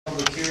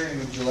public hearing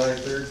of July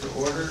 3rd to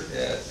order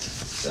at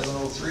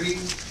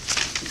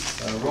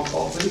 7:03. Roll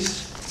call,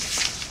 please.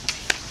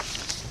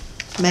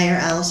 Mayor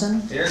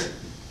Allison, Here.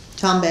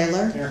 Tom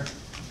Baylor, Here.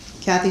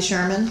 Kathy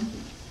Sherman,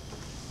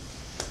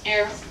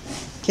 Here.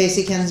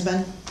 Casey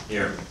Kinsman,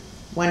 Here.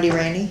 Wendy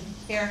Rainey,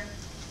 Here.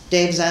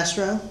 Dave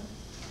Zastro,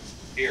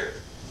 Here.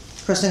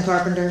 Kristen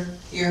Carpenter,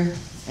 Here.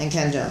 and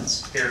Ken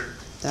Jones. Here.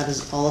 That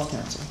is all of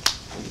council.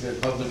 We've got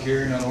a public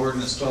hearing on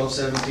ordinance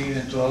 1217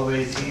 and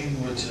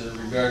 1218, which is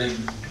regarding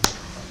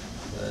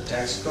the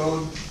tax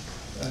code,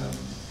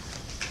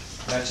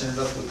 matching it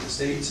up with the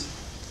states.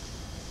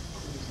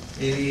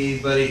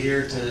 Anybody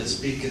here to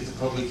speak at the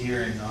public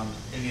hearing on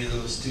any of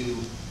those two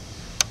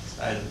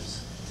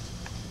items?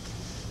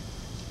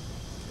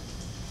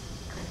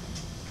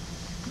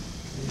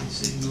 Okay,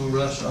 see no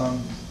rush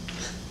on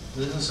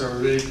business. Are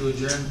we ready to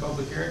adjourn the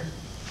public hearing?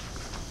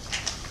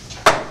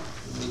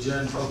 We'll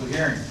adjourn the public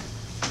hearing.